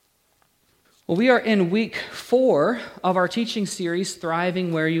Well, we are in week 4 of our teaching series,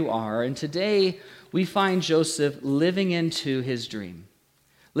 Thriving Where You Are, and today we find Joseph living into his dream,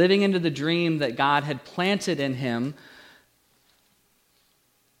 living into the dream that God had planted in him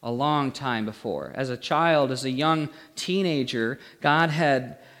a long time before. As a child, as a young teenager, God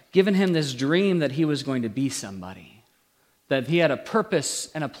had given him this dream that he was going to be somebody, that he had a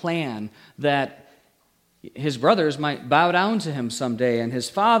purpose and a plan, that his brothers might bow down to him someday, and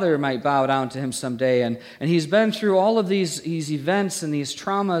his father might bow down to him someday. And he's been through all of these events and these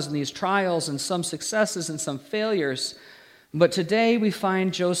traumas and these trials and some successes and some failures. But today we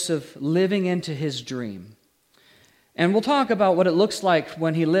find Joseph living into his dream. And we'll talk about what it looks like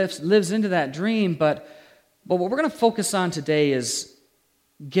when he lives into that dream, but what we're going to focus on today is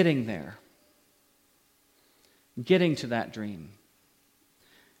getting there, getting to that dream.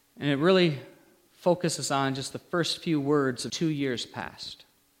 And it really focuses on just the first few words of 2 years past.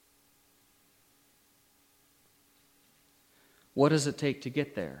 What does it take to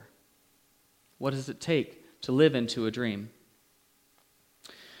get there? What does it take to live into a dream?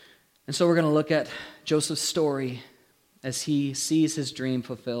 And so we're going to look at Joseph's story as he sees his dream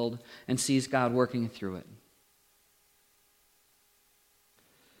fulfilled and sees God working through it.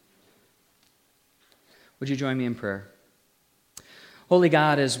 Would you join me in prayer? Holy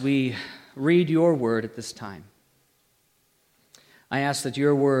God, as we read your word at this time, I ask that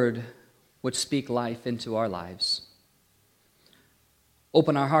your word would speak life into our lives.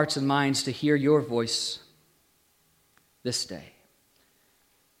 Open our hearts and minds to hear your voice this day.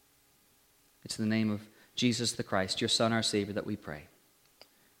 It's in the name of Jesus the Christ, your Son, our Savior, that we pray.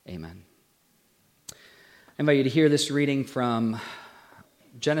 Amen. I invite you to hear this reading from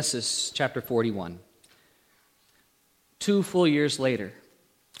Genesis chapter 41. 2 full years later,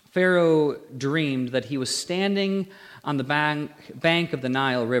 Pharaoh dreamed that he was standing on the bank of the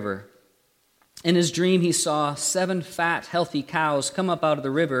Nile River. In his dream, he saw 7 fat, healthy cows come up out of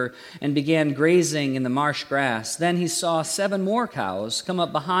the river and began grazing in the marsh grass. Then he saw 7 more cows come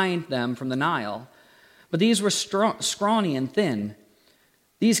up behind them from the Nile. But these were scrawny and thin.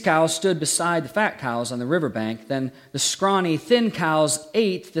 These cows stood beside the fat cows on the riverbank. Then the scrawny, thin cows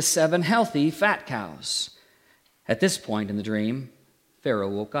ate the 7 healthy, fat cows. At this point in the dream, Pharaoh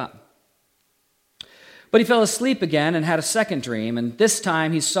woke up. But he fell asleep again and had a second dream, and this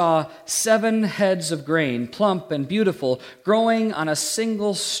time he saw 7 heads of grain, plump and beautiful, growing on a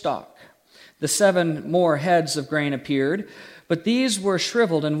single stalk. The 7 more heads of grain appeared, but these were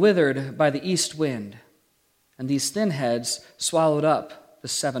shriveled and withered by the east wind. And these thin heads swallowed up the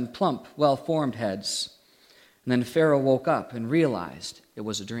 7 plump, well-formed heads. And then Pharaoh woke up and realized it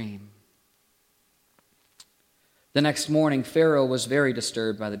was a dream. The next morning, Pharaoh was very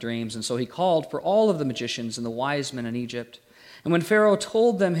disturbed by the dreams, and so he called for all of the magicians and the wise men in Egypt. And when Pharaoh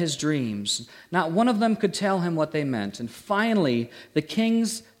told them his dreams, not one of them could tell him what they meant. And finally, the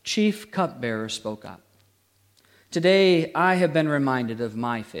king's chief cupbearer spoke up. "Today I have been reminded of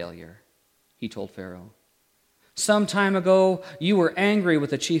my failure," he told Pharaoh. "Some time ago, you were angry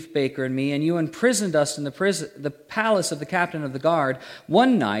with the chief baker and me, and you imprisoned us in the palace of the captain of the guard.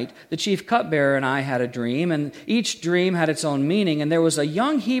 One night, the chief cupbearer and I had a dream, and each dream had its own meaning, and there was a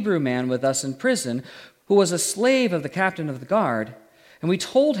young Hebrew man with us in prison who was a slave of the captain of the guard. And we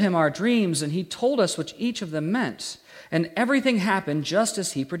told him our dreams, and he told us what each of them meant. And everything happened just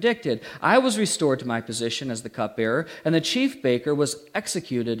as he predicted. I was restored to my position as the cupbearer, and the chief baker was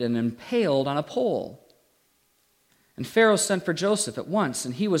executed and impaled on a pole. And Pharaoh sent for Joseph at once,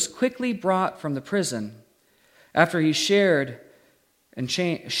 and he was quickly brought from the prison. After he shaved and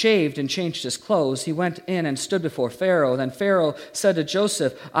changed his clothes, he went in and stood before Pharaoh. Then Pharaoh said to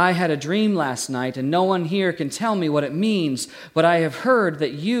Joseph, "I had a dream last night, and no one here can tell me what it means, but I have heard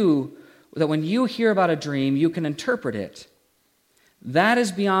that when you hear about a dream, you can interpret it." "That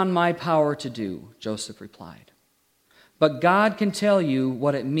is beyond my power to do," Joseph replied. "But God can tell you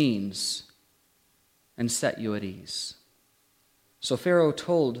what it means and set you at ease." So Pharaoh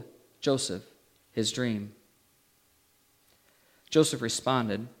told Joseph his dream. Joseph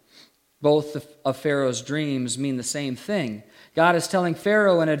responded, "Both of Pharaoh's dreams mean the same thing. God is telling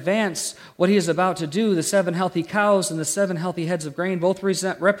Pharaoh in advance what he is about to do. The 7 healthy cows and the 7 healthy heads of grain both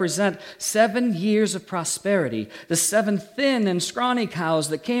represent 7 years of prosperity. The 7 thin and scrawny cows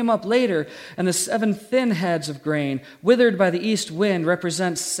that came up later and the 7 thin heads of grain withered by the east wind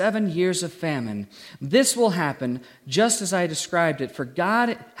represent 7 years of famine. This will happen just as I described it, for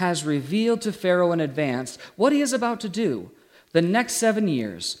God has revealed to Pharaoh in advance what he is about to do. The next 7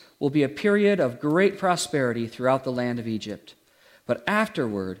 years will be a period of great prosperity throughout the land of Egypt. But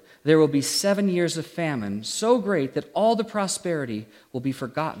afterward, there will be 7 years of famine, so great that all the prosperity will be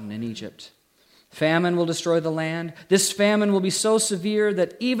forgotten in Egypt. Famine will destroy the land. This famine will be so severe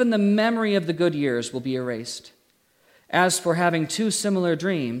that even the memory of the good years will be erased. As for having two similar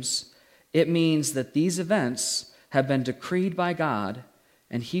dreams, it means that these events have been decreed by God,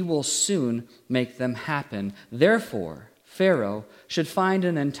 and he will soon make them happen. Therefore, Pharaoh should find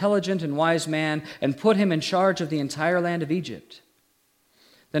an intelligent and wise man and put him in charge of the entire land of Egypt.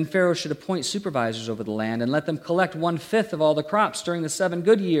 Then Pharaoh should appoint supervisors over the land and let them collect 1/5 of all the crops during the 7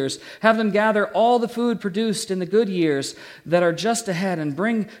 good years. Have them gather all the food produced in the good years that are just ahead and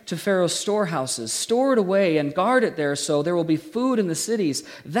bring to Pharaoh's storehouses. Store it away and guard it there so there will be food in the cities.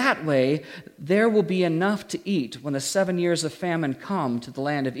 That way there will be enough to eat when the 7 years of famine come to the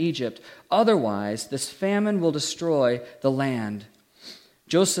land of Egypt. Otherwise, this famine will destroy the land.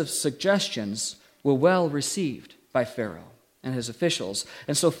 Joseph's suggestions were well received by Pharaoh and his officials.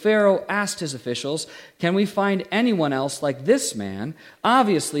 And so Pharaoh asked his officials, "Can we find anyone else like this man,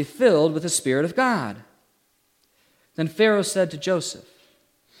 obviously filled with the Spirit of God?" Then Pharaoh said to Joseph,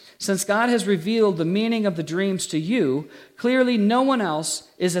 "Since God has revealed the meaning of the dreams to you, clearly no one else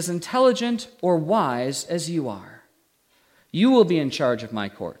is as intelligent or wise as you are. You will be in charge of my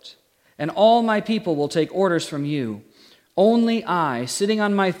court, and all my people will take orders from you. Only I, sitting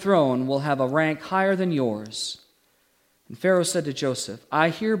on my throne, will have a rank higher than yours." And Pharaoh said to Joseph,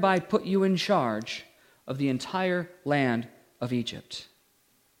 "I hereby put you in charge of the entire land of Egypt."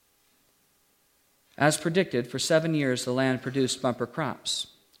 As predicted, for 7 years the land produced bumper crops.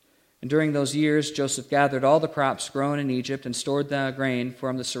 And during those years, Joseph gathered all the crops grown in Egypt and stored the grain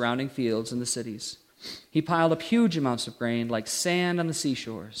from the surrounding fields and the cities. He piled up huge amounts of grain like sand on the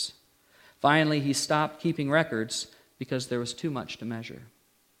seashores. Finally, he stopped keeping records because there was too much to measure.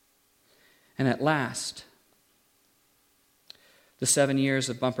 And at last, the 7 years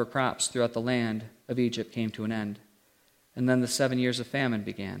of bumper crops throughout the land of Egypt came to an end. And then the 7 years of famine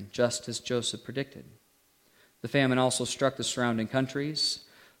began, just as Joseph predicted. The famine also struck the surrounding countries,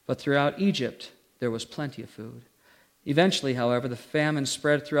 but throughout Egypt there was plenty of food. Eventually, however, the famine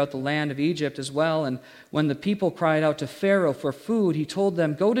spread throughout the land of Egypt as well, and when the people cried out to Pharaoh for food, he told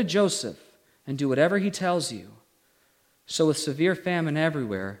them, "Go to Joseph and do whatever he tells you." So with severe famine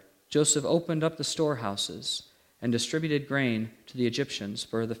everywhere, Joseph opened up the storehouses and distributed grain to the Egyptians,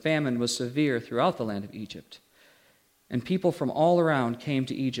 for the famine was severe throughout the land of Egypt. And people from all around came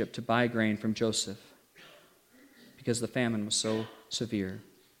to Egypt to buy grain from Joseph, because the famine was so severe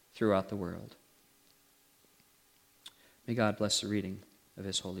throughout the world. May God bless the reading of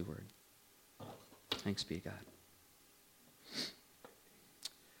his holy word. Thanks be to God.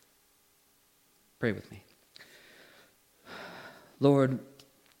 Pray with me. Lord,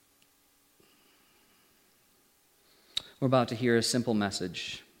 we're about to hear a simple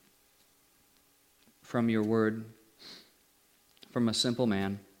message from your word, from a simple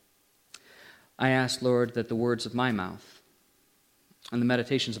man. I ask, Lord, that the words of my mouth and the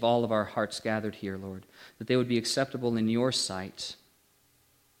meditations of all of our hearts gathered here, Lord, that they would be acceptable in your sight.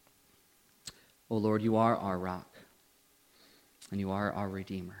 Oh, Lord, you are our rock, and you are our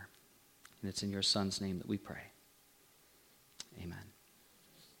Redeemer. And it's in your Son's name that we pray. Amen.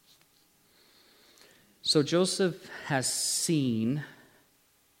 So Joseph has seen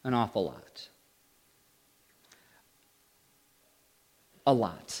an awful lot. A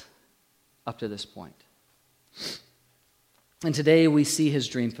lot up to this point. And today we see his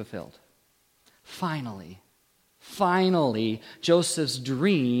dream fulfilled. Finally, Joseph's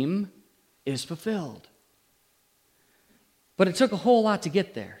dream is fulfilled. But it took a whole lot to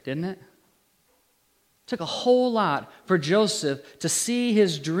get there, didn't it? It took a whole lot for Joseph to see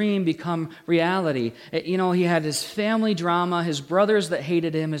his dream become reality. You know, he had his family drama, his brothers that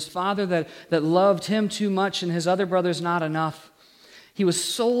hated him, his father that loved him too much, and his other brothers not enough. He was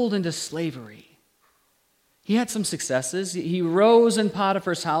sold into slavery. He had some successes. He rose in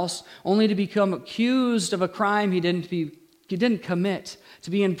Potiphar's house only to become accused of a crime he didn't commit,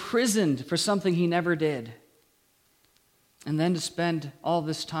 to be imprisoned for something he never did, and then to spend all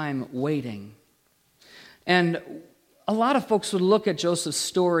this time waiting. And a lot of folks would look at Joseph's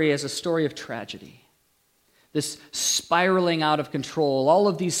story as a story of tragedy, this spiraling out of control, all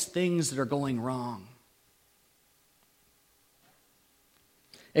of these things that are going wrong.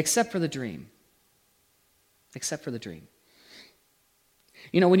 Except for the dream. Except for the dream.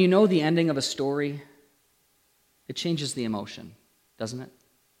 You know, when you know the ending of a story, it changes the emotion, doesn't it?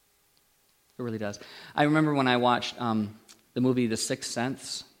 It really does. I remember when I watched the movie The Sixth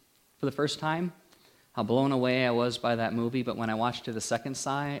Sense for the first time, how blown away I was by that movie. But when I watched it the second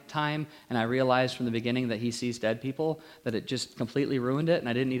time and I realized from the beginning that he sees dead people, that it just completely ruined it and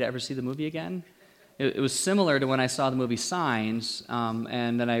I didn't need to ever see the movie again. it was similar to when I saw the movie Signs,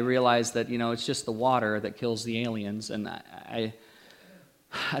 and then I realized that, it's just the water that kills the aliens, and I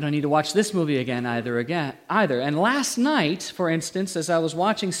don't need to watch this movie again either. And last night, for instance, as I was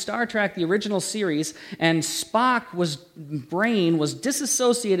watching Star Trek, the original series, and Spock's brain was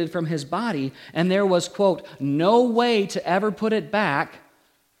disassociated from his body, and there was, quote, no way to ever put it back,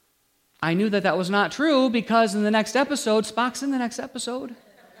 I knew that was not true, because in the next episode, Spock's in the next episode.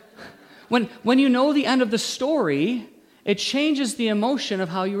 When you know the end of the story, it changes the emotion of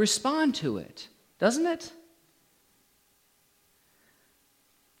how you respond to it, doesn't it?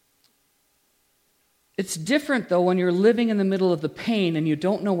 It's different, though, when you're living in the middle of the pain and you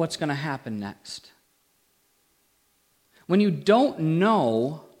don't know what's going to happen next. When you don't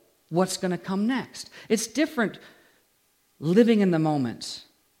know what's going to come next. It's different living in the moment.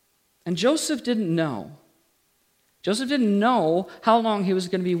 And Joseph didn't know. Joseph didn't know how long he was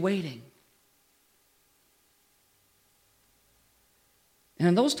going to be waiting. And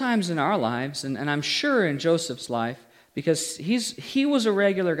in those times in our lives, and I'm sure in Joseph's life, because he was a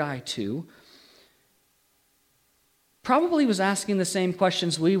regular guy too, probably was asking the same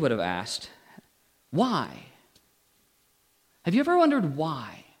questions we would have asked. Why? Have you ever wondered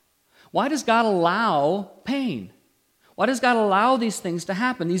why? Why does God allow pain? Why does God allow these things to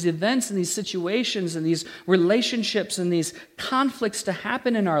happen, these events and these situations and these relationships and these conflicts to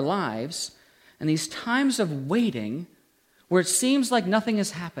happen in our lives, and these times of waiting where it seems like nothing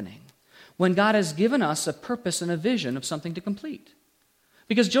is happening, when God has given us a purpose and a vision of something to complete?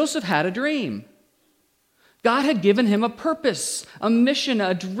 Because Joseph had a dream. God had given him a purpose, a mission,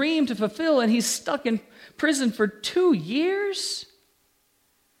 a dream to fulfill, and he's stuck in prison for 2 years?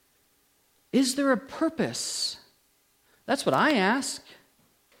 Is there a purpose? That's what I ask.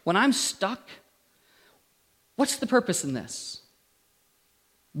 When I'm stuck, what's the purpose in this?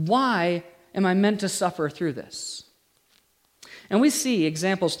 Why am I meant to suffer through this? And we see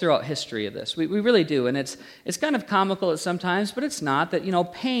examples throughout history of this. We really do. And it's kind of comical at sometimes, but it's not. That,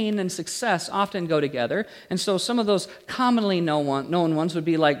 pain and success often go together. And so some of those commonly known ones would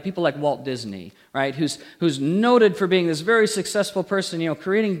be like people like Walt Disney, right? Who's noted for being this very successful person,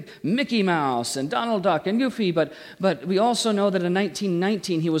 creating Mickey Mouse and Donald Duck and Goofy. But we also know that in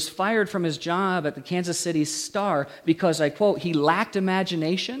 1919, he was fired from his job at the Kansas City Star because, I quote, he lacked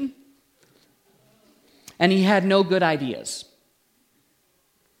imagination and he had no good ideas.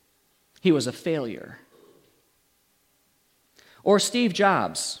 He was a failure. Or Steve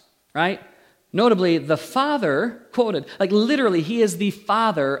Jobs, right? Notably, the father, quoted, like literally, he is the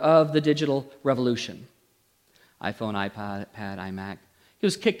father of the digital revolution. iPhone, iPad, iMac. He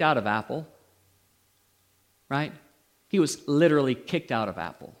was kicked out of Apple, right? He was literally kicked out of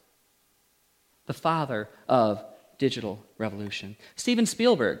Apple. The father of digital revolution. Steven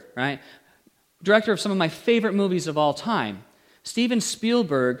Spielberg, right? Director of some of my favorite movies of all time. Steven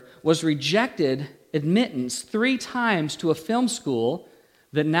Spielberg was rejected admittance 3 times to a film school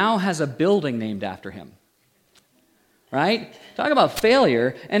that now has a building named after him. Right? Talk about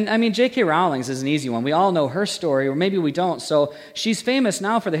failure. And J.K. Rowling's is an easy one. We all know her story, or maybe we don't. So she's famous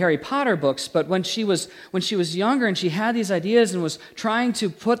now for the Harry Potter books, but when she was younger and she had these ideas and was trying to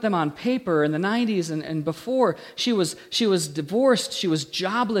put them on paper in the 90s and before, she was divorced, she was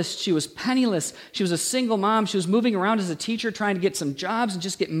jobless, she was penniless, she was a single mom, she was moving around as a teacher trying to get some jobs and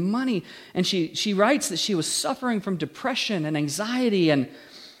just get money. And she writes that she was suffering from depression and anxiety, and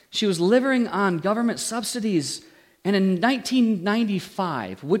she was living on government subsidies. And in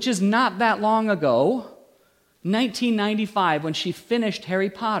 1995, which is not that long ago, 1995, when she finished Harry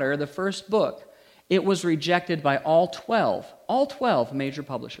Potter, the first book, it was rejected by all 12 major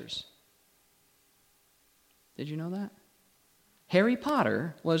publishers. Did you know that? Harry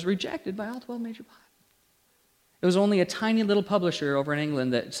Potter was rejected by all 12 major publishers. It was only a tiny little publisher over in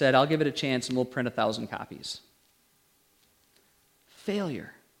England that said, I'll give it a chance and we'll print 1,000 copies.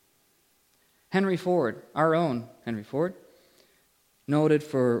 Failure. Henry Ford, our own Henry Ford, noted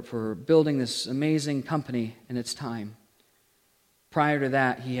for building this amazing company in its time. Prior to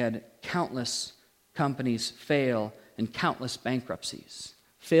that, he had countless companies fail and countless bankruptcies.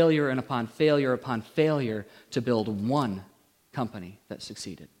 Failure and upon failure upon failure to build one company that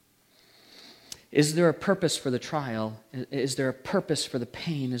succeeded. Is there a purpose for the trial? Is there a purpose for the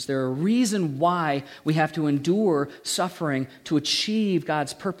pain? Is there a reason why we have to endure suffering to achieve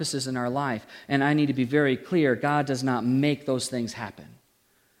God's purposes in our life? And I need to be very clear, God does not make those things happen.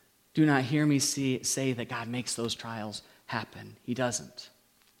 Do not hear me say that God makes those trials happen. He doesn't.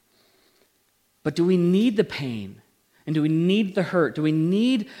 But do we need the pain? And do we need the hurt? Do we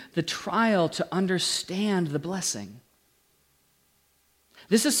need the trial to understand the blessing?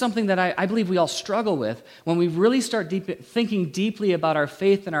 This is something that I believe we all struggle with when we really start thinking deeply about our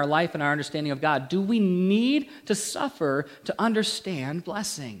faith and our life and our understanding of God. Do we need to suffer to understand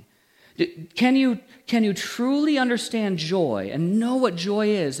blessing? Can you truly understand joy and know what joy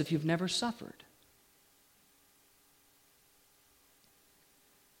is if you've never suffered?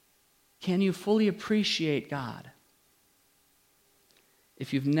 Can you fully appreciate God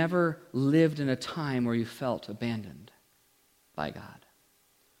if you've never lived in a time where you felt abandoned by God?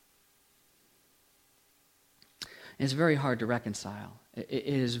 It's very hard to reconcile. It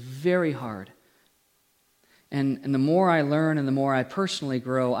is very hard. And the more I learn and the more I personally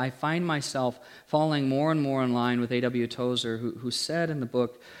grow, I find myself falling more and more in line with A.W. Tozer, who said in the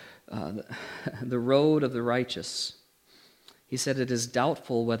book, The Road of the Righteous, he said, "It is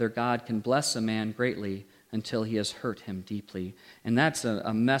doubtful whether God can bless a man greatly until he has hurt him deeply." And that's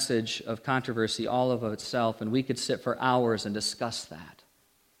a message of controversy all of itself, and we could sit for hours and discuss that.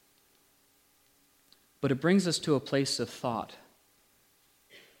 But it brings us to a place of thought.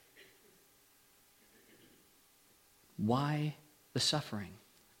 Why the suffering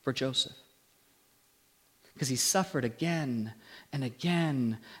for Joseph? Because he suffered again and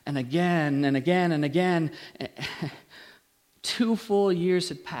again and again and again and again. 2 full years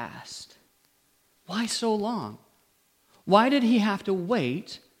had passed. Why so long? Why did he have to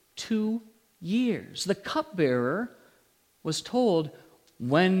wait 2 years? The cupbearer was told,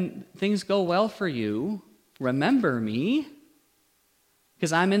 when things go well for you, remember me,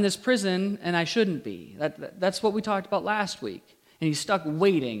 because I'm in this prison and I shouldn't be. That's what we talked about last week. And he's stuck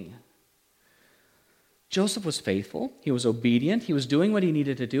waiting. Joseph was faithful. He was obedient. He was doing what he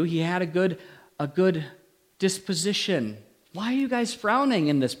needed to do. He had a good disposition. Why are you guys frowning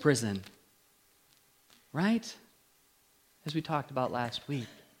in this prison? Right? As we talked about last week.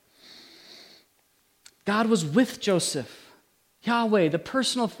 God was with Joseph. Yahweh, the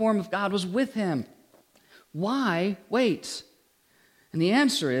personal form of God, was with him. Why wait? And the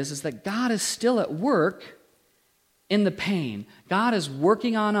answer is that God is still at work in the pain. God is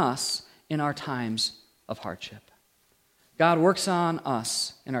working on us in our times of hardship. God works on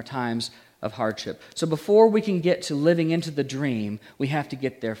us in our times of hardship. So before we can get to living into the dream, we have to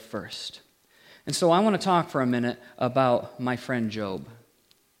get there first. And so I want to talk for a minute about my friend Job.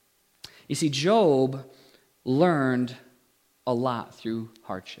 You see, Job learned a lot through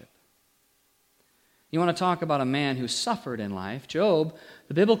hardship. You want to talk about a man who suffered in life? Job,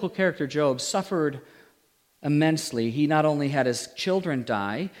 the biblical character Job, suffered immensely. He not only had his children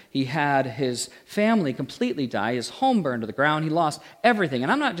die, he had his family completely die, his home burned to the ground, he lost everything.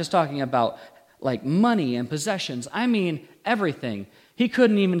 And I'm not just talking about like money and possessions. I mean everything. He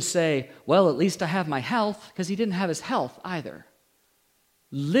couldn't even say, well, at least I have my health, because he didn't have his health either.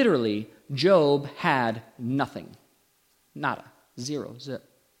 Literally, Job had nothing. Nada. Zero. Zip.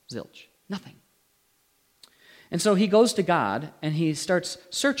 Zilch. Nothing. And so he goes to God and he starts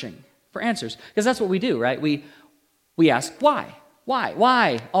searching for answers. Because that's what we do, right? We ask, why? Why?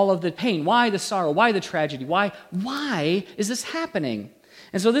 Why all of the pain? Why the sorrow? Why the tragedy? Why is this happening?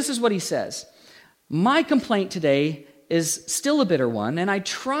 And so this is what he says. My complaint today is still a bitter one, and I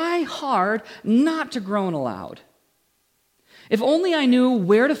try hard not to groan aloud. If only I knew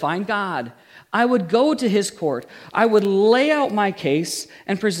where to find God, I would go to his court. I would lay out my case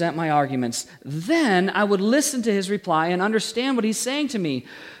and present my arguments. Then I would listen to his reply and understand what he's saying to me.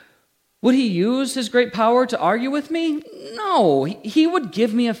 Would he use his great power to argue with me? No, he would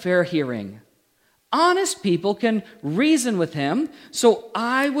give me a fair hearing. Honest people can reason with him, so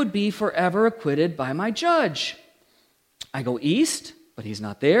I would be forever acquitted by my judge. I go east, but he's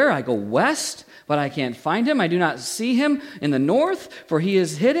not there. I go west, but I can't find him. I do not see him in the north, for he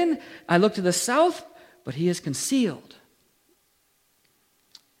is hidden. I look to the south, but he is concealed.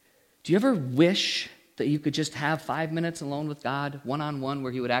 Do you ever wish that you could just have 5 minutes alone with God, one-on-one,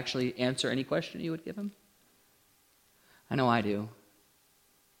 where he would actually answer any question you would give him? I know I do.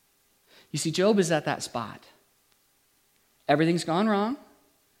 You see, Job is at that spot. Everything's gone wrong.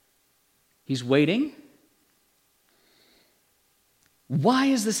 He's waiting. Why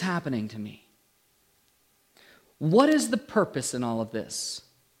is this happening to me? What is the purpose in all of this?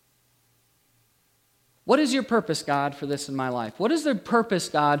 What is your purpose, God, for this in my life? What is the purpose,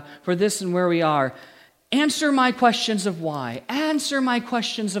 God, for this and where we are? Answer my questions of why. Answer my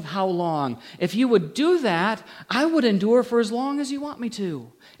questions of how long. If you would do that, I would endure for as long as you want me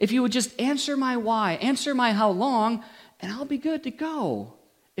to. If you would just answer my why, answer my how long, and I'll be good to go.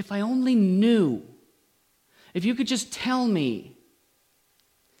 If I only knew. If you could just tell me.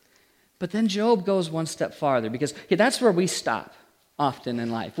 But then Job goes one step farther, because that's where we stop often in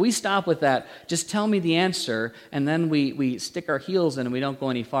life. We stop with that, just tell me the answer, and then we stick our heels in and we don't go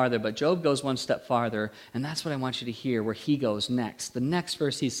any farther. But Job goes one step farther, and that's what I want you to hear, where he goes next. The next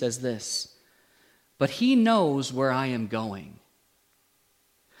verse he says this, "But he knows where I am going.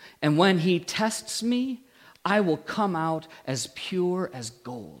 And when he tests me, I will come out as pure as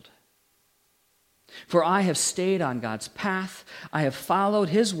gold. For I have stayed on God's path. I have followed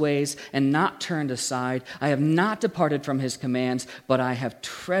his ways and not turned aside. I have not departed from his commands, but I have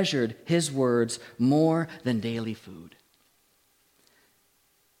treasured his words more than daily food."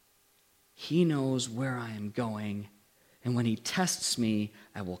 He knows where I am going, and when he tests me,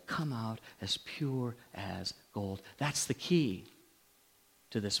 I will come out as pure as gold. That's the key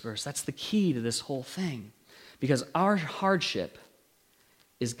to this verse. That's the key to this whole thing. Because our hardship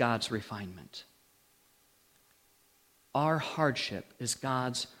is God's refinement. Our hardship is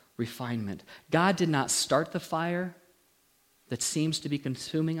God's refinement. God did not start the fire that seems to be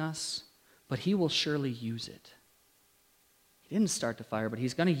consuming us, but he will surely use it. He didn't start the fire, but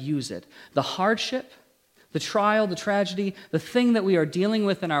he's going to use it. The hardship, the trial, the tragedy, the thing that we are dealing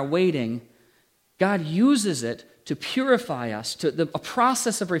with in our waiting, God uses it to purify us, a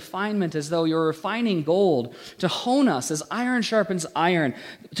process of refinement as though you're refining gold, to hone us as iron sharpens iron,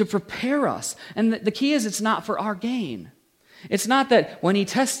 to prepare us. And the key is it's not for our gain. It's not that when he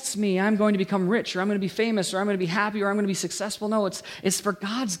tests me, I'm going to become rich, or I'm going to be famous, or I'm going to be happy, or I'm going to be successful. No, it's for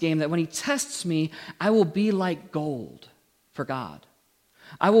God's gain, that when he tests me, I will be like gold for God.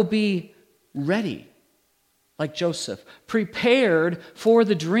 I will be ready, like Joseph, prepared for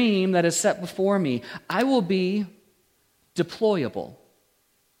the dream that is set before me. I will be deployable,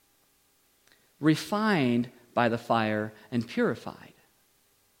 refined by the fire, and purified.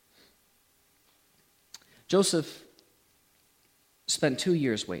 Joseph spent 2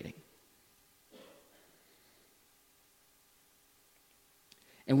 years waiting.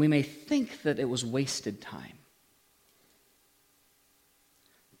 And we may think that it was wasted time,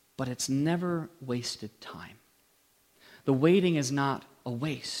 but it's never wasted time. The waiting is not a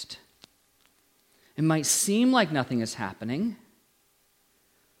waste. It might seem like nothing is happening,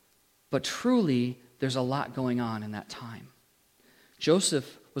 but truly there's a lot going on in that time.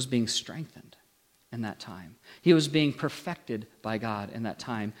 Joseph was being strengthened in that time. He was being perfected by God in that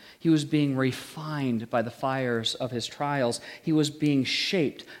time. He was being refined by the fires of his trials. He was being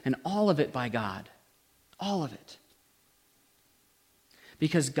shaped, and all of it by God. All of it.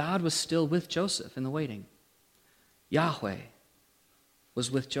 Because God was still with Joseph in the waiting. Yahweh was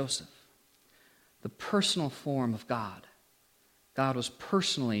with Joseph. The personal form of God. God was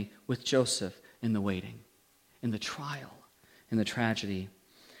personally with Joseph in the waiting, in the trial, in the tragedy.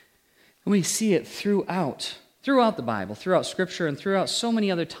 And we see it throughout the Bible, throughout Scripture, and throughout so many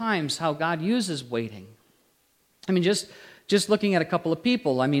other times how God uses waiting. I mean, just looking at a couple of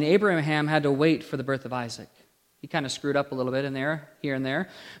people. I mean, Abraham had to wait for the birth of Isaac. He kind of screwed up a little bit in there, here and there.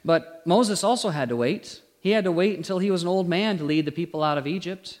 But Moses also had to wait. He had to wait until he was an old man to lead the people out of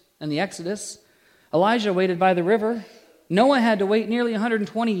Egypt and the Exodus. Elijah waited by the river. Noah had to wait nearly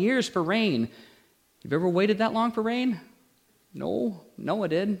 120 years for rain. Have you ever waited that long for rain? No, Noah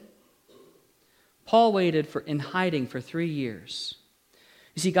did. Paul waited in hiding for 3 years.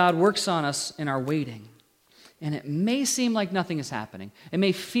 You see, God works on us in our waiting. And it may seem like nothing is happening. It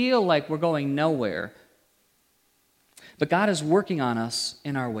may feel like we're going nowhere. But God is working on us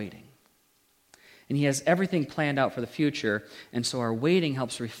in our waiting. And he has everything planned out for the future, and so our waiting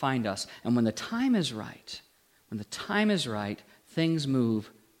helps refine us. And when the time is right, things move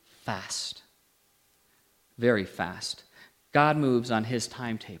fast. Very fast. God moves on his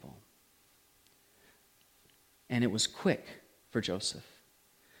timetable. And it was quick for Joseph.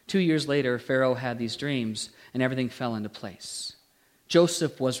 2 years later, Pharaoh had these dreams, and everything fell into place.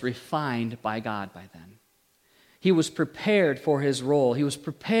 Joseph was refined by God by then. He was prepared for his role. He was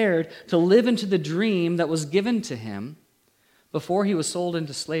prepared to live into the dream that was given to him before he was sold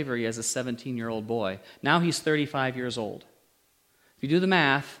into slavery as a 17-year-old boy. Now he's 35 years old. If you do the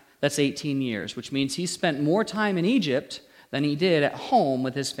math, that's 18 years, which means he spent more time in Egypt than he did at home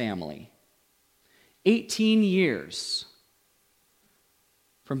with his family. 18 years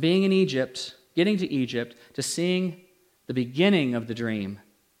from being in Egypt, getting to Egypt, to seeing the beginning of the dream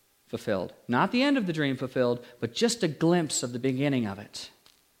fulfilled. Not the end of the dream fulfilled, but just a glimpse of the beginning of it.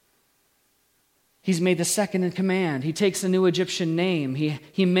 He's made the second in command. He takes a new Egyptian name.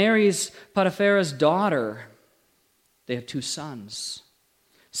 He marries Potiphar's daughter. They have 2 sons.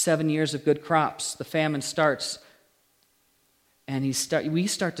 7 years of good crops. The famine starts. And we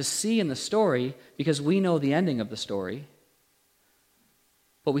start to see in the story, because we know the ending of the story,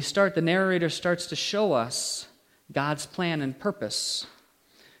 but the narrator starts to show us God's plan and purpose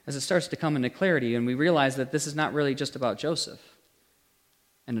as it starts to come into clarity, and we realize that this is not really just about Joseph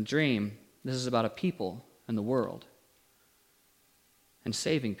and a dream. This is about a people and the world and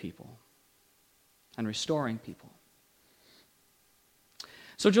saving people and restoring people.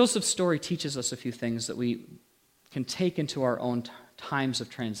 So Joseph's story teaches us a few things that we can take into our own times of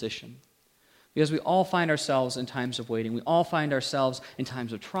transition. Because we all find ourselves in times of waiting. We all find ourselves in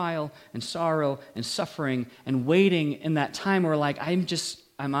times of trial and sorrow and suffering and waiting in that time where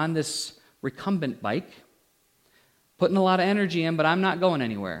I'm on this recumbent bike, putting a lot of energy in, but I'm not going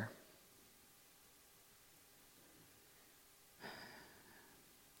anywhere.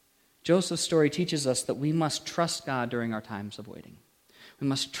 Joseph's story teaches us that we must trust God during our times of waiting. We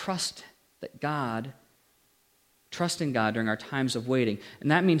must trust in God during our times of waiting.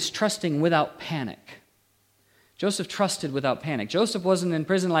 And that means trusting without panic. Joseph trusted without panic. Joseph wasn't in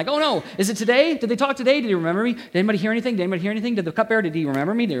prison like, oh no, is it today? Did they talk today? Did he remember me? Did anybody hear anything? Did the cupbearer, did he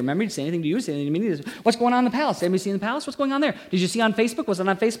remember me? Did he remember me? Did he say anything to you? Say anything to me? What's going on in the palace? Did anybody see in the palace? What's going on there? Did you see on Facebook? Was it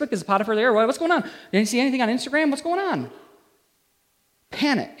on Facebook? Is Potiphar there? What's going on? Did you see anything on Instagram? What's going on?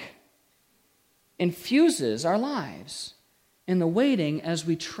 Panic infuses our lives in the waiting as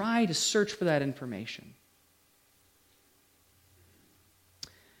we try to search for that information.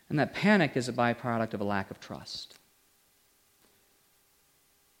 And that panic is a byproduct of a lack of trust.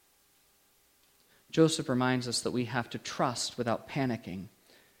 Joseph reminds us that we have to trust without panicking,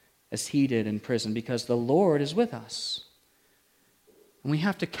 as he did in prison, because the Lord is with us. And we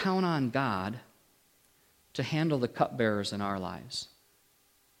have to count on God to handle the cupbearers in our lives.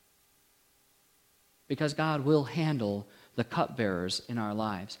 Because God will handle the cupbearers in our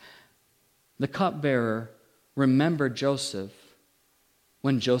lives. The cupbearer remembered Joseph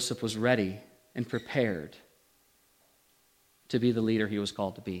when Joseph was ready and prepared to be the leader he was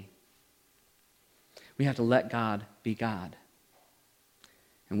called to be. We have to let God be God.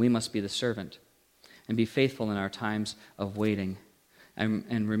 And we must be the servant and be faithful in our times of waiting.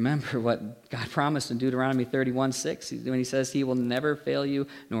 And remember what God promised in Deuteronomy 31:6 when he says he will never fail you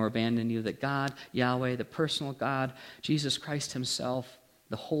nor abandon you, that God, Yahweh, the personal God, Jesus Christ himself,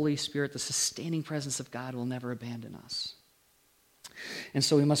 the Holy Spirit, the sustaining presence of God will never abandon us. And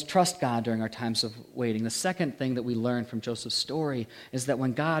so we must trust God during our times of waiting. The second thing that we learn from Joseph's story is that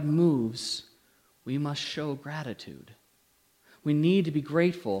when God moves, we must show gratitude. We need to be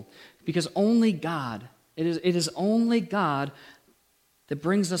grateful because only God, it is only God that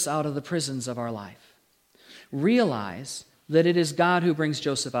brings us out of the prisons of our life. Realize that it is God who brings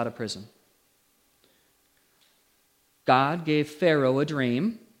Joseph out of prison. God gave Pharaoh a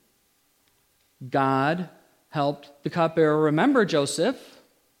dream. God helped the cupbearer remember Joseph.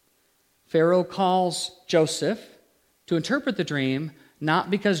 Pharaoh calls Joseph to interpret the dream, not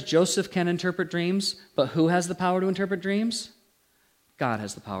because Joseph can interpret dreams, but who has the power to interpret dreams? God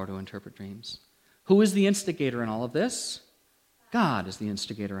has the power to interpret dreams. Who is the instigator in all of this? God is the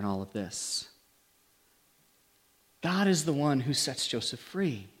instigator in all of this. God is the one who sets Joseph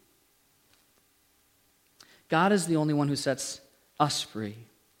free. God is the only one who sets us free.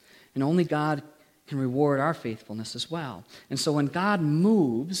 And only God can reward our faithfulness as well. And so when God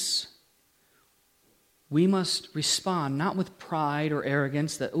moves, we must respond not with pride or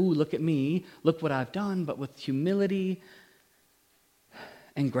arrogance that, ooh, look at me, look what I've done, but with humility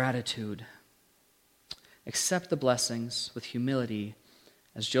and gratitude. Accept the blessings with humility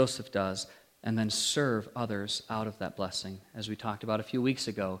as Joseph does, and then serve others out of that blessing. As we talked about a few weeks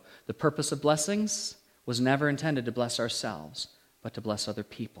ago, the purpose of blessings was never intended to bless ourselves, but to bless other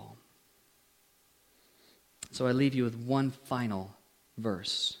people. So I leave you with one final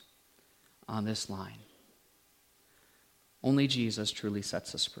verse on this line. Only Jesus truly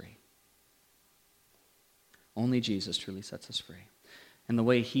sets us free. Only Jesus truly sets us free. And the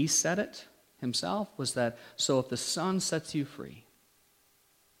way he said it himself was that, so if the Son sets you free,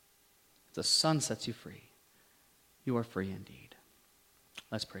 if the Son sets you free, you are free indeed.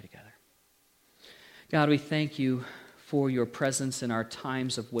 Let's pray together. God, we thank you for your presence in our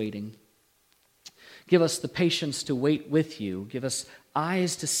times of waiting. Give us the patience to wait with you. Give us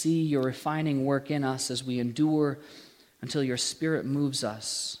eyes to see your refining work in us as we endure until your Spirit moves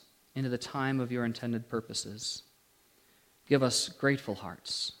us into the time of your intended purposes. Give us grateful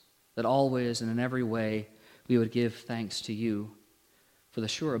hearts, that always and in every way we would give thanks to you for the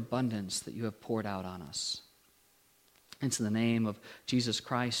sure abundance that you have poured out on us. It's in the name of Jesus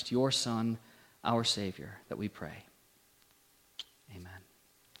Christ, your Son, our Savior, that we pray. Amen.